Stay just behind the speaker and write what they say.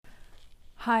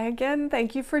Hi again.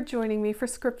 Thank you for joining me for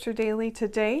Scripture Daily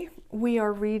today. We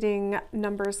are reading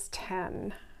Numbers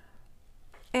 10.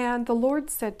 And the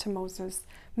Lord said to Moses,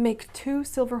 "Make 2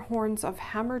 silver horns of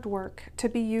hammered work to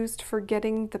be used for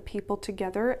getting the people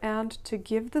together and to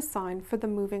give the sign for the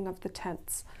moving of the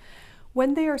tents.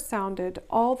 When they are sounded,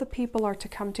 all the people are to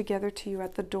come together to you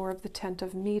at the door of the tent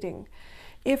of meeting.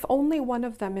 If only one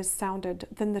of them is sounded,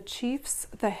 then the chiefs,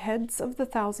 the heads of the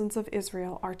thousands of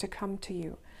Israel, are to come to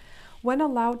you. When a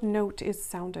loud note is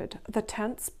sounded, the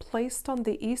tents placed on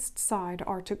the east side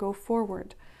are to go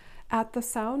forward. At the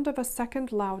sound of a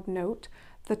second loud note,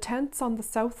 the tents on the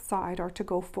south side are to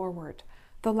go forward.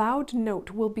 The loud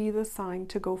note will be the sign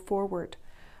to go forward.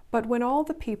 But when all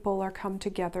the people are come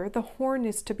together, the horn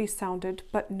is to be sounded,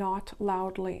 but not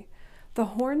loudly. The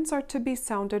horns are to be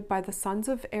sounded by the sons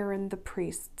of Aaron the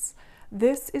priests.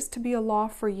 This is to be a law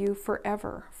for you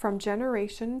forever, from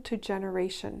generation to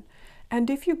generation. And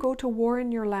if you go to war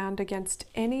in your land against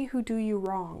any who do you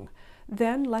wrong,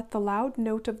 then let the loud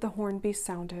note of the horn be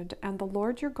sounded, and the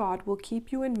Lord your God will keep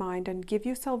you in mind and give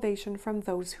you salvation from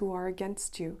those who are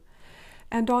against you.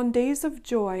 And on days of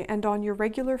joy, and on your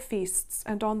regular feasts,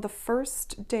 and on the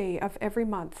first day of every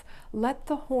month, let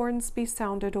the horns be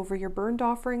sounded over your burnt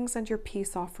offerings and your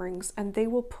peace offerings, and they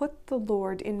will put the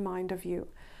Lord in mind of you.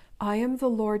 I am the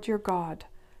Lord your God.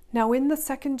 Now in the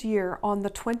 2nd year, on the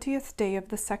 20th day of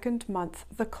the 2nd month,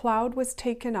 the cloud was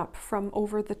taken up from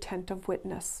over the tent of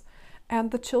witness.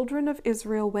 And the children of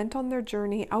Israel went on their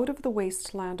journey out of the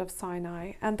wasteland of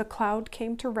Sinai, and the cloud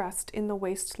came to rest in the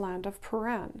wasteland of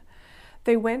Paran.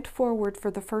 They went forward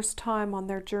for the first time on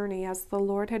their journey as the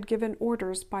Lord had given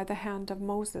orders by the hand of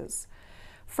Moses.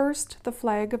 First, the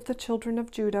flag of the children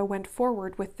of Judah went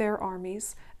forward with their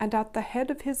armies, and at the head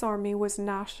of his army was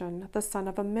Nahshon, the son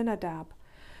of Amminadab.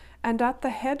 And at the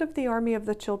head of the army of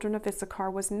the children of Issachar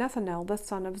was Nethanel, the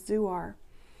son of Zuar.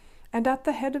 And at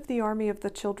the head of the army of the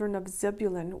children of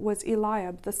Zebulun was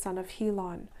Eliab, the son of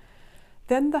Helon.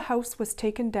 Then the house was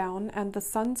taken down, and the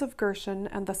sons of Gershon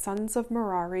and the sons of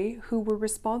Merari, who were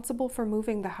responsible for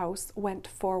moving the house, went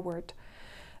forward.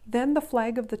 Then the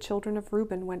flag of the children of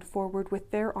Reuben went forward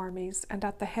with their armies, and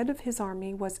at the head of his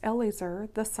army was Eleazar,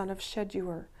 the son of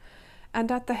Shedeur. And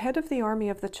at the head of the army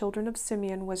of the children of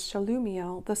Simeon was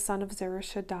Shalumiel, the son of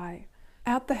Zerishaddai.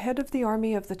 At the head of the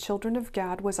army of the children of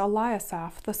Gad was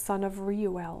Eliasaph, the son of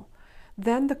Reuel.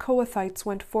 Then the Kohathites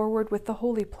went forward with the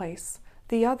holy place.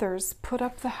 The others put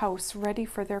up the house ready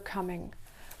for their coming.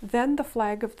 Then the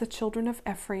flag of the children of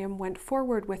Ephraim went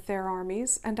forward with their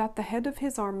armies, and at the head of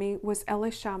his army was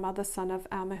Elishama, the son of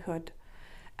Ammihud.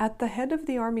 At the head of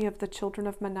the army of the children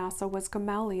of Manasseh was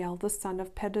Gamaliel, the son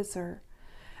of Pedazur.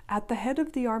 At the head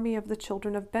of the army of the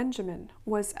children of Benjamin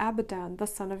was Abidan, the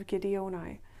son of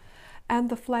Gideoni. And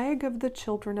the flag of the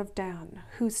children of Dan,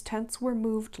 whose tents were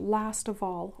moved last of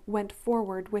all, went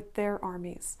forward with their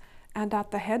armies. And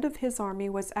at the head of his army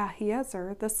was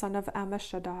Ahiezer, the son of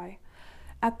Ammishaddai.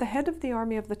 At the head of the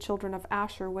army of the children of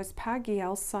Asher was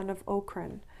Pagiel, son of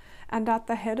Ochran. And at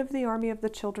the head of the army of the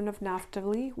children of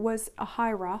Naphtali was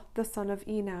Ahira, the son of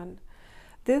Enan.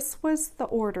 This was the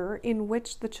order in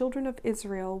which the children of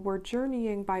Israel were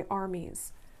journeying by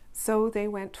armies. So they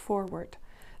went forward.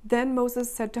 Then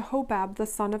Moses said to Hobab, the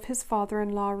son of his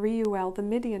father-in-law Reuel the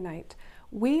Midianite,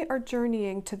 "We are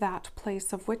journeying to that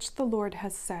place of which the Lord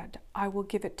has said, 'I will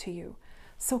give it to you.'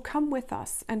 So come with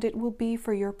us, and it will be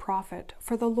for your profit,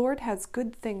 for the Lord has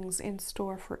good things in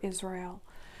store for Israel."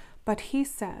 But he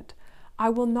said, "I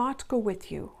will not go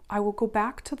with you. I will go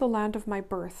back to the land of my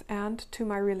birth and to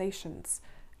my relations."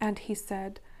 And he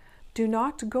said, "Do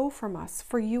not go from us,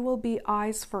 for you will be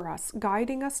eyes for us,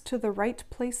 guiding us to the right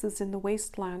places in the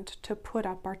wasteland to put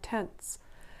up our tents.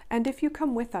 And if you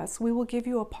come with us, we will give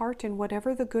you a part in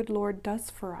whatever the good Lord does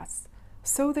for us."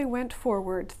 So they went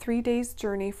forward 3 days'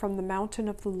 journey from the mountain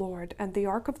of the Lord, and the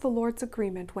ark of the Lord's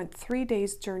agreement went 3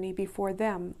 days' journey before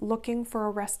them, looking for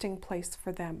a resting place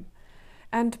for them.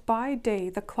 And by day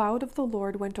the cloud of the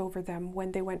Lord went over them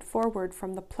when they went forward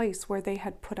from the place where they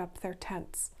had put up their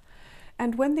tents.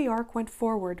 And when the ark went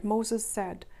forward, Moses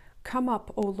said, "Come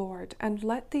up, O Lord, and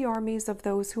let the armies of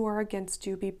those who are against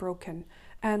you be broken,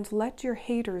 and let your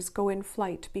haters go in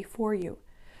flight before you."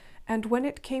 And when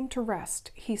it came to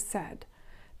rest, he said,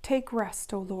 "Take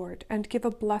rest, O Lord, and give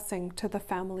a blessing to the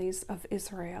families of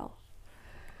Israel."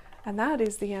 And that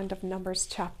is the end of Numbers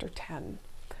chapter 10.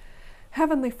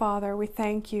 Heavenly Father, we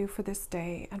thank you for this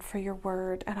day and for your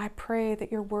word, and I pray that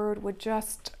your word would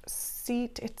just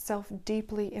seat itself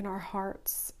deeply in our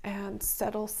hearts and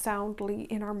settle soundly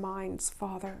in our minds,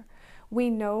 Father. We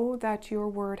know that your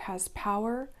word has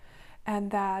power,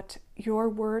 and that your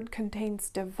word contains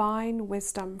divine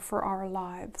wisdom for our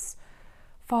lives.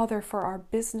 Father, for our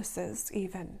businesses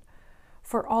even,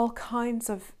 for all kinds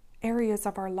of areas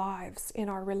of our lives, in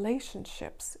our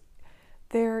relationships,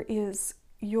 there is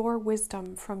your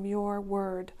wisdom from your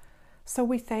word. So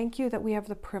we thank you that we have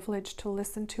the privilege to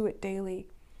listen to it daily.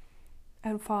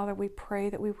 And Father, we pray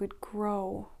that we would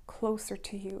grow closer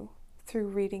to you through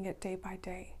reading it day by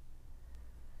day.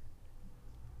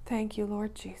 Thank you,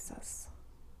 Lord Jesus.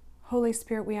 Holy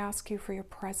Spirit, we ask you for your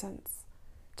presence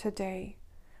today.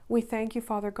 We thank you,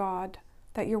 Father God,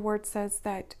 that your word says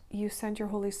that you send your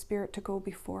Holy Spirit to go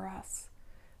before us.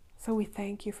 So we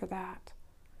thank you for that.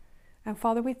 And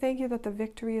Father, we thank you that the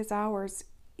victory is ours,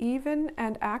 even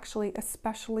and actually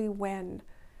especially when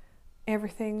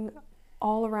everything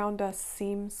all around us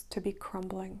seems to be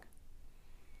crumbling.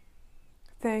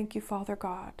 Thank you, Father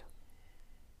God.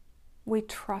 We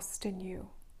trust in you.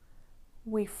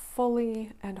 We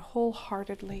fully and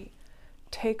wholeheartedly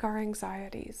take our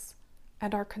anxieties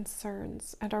and our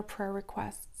concerns and our prayer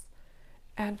requests,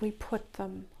 and we put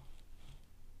them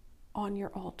on your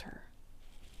altar.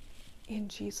 In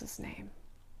Jesus' name,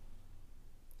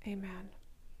 amen.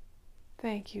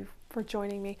 Thank you for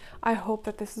joining me. I hope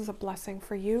that this is a blessing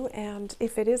for you, and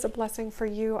if it is a blessing for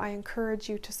you, I encourage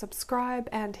you to subscribe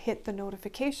and hit the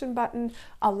notification button.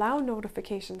 Allow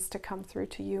notifications to come through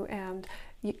to you, and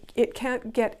it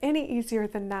can't get any easier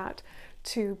than that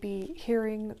to be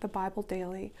hearing the Bible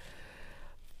daily.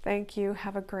 Thank you.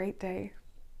 Have a great day.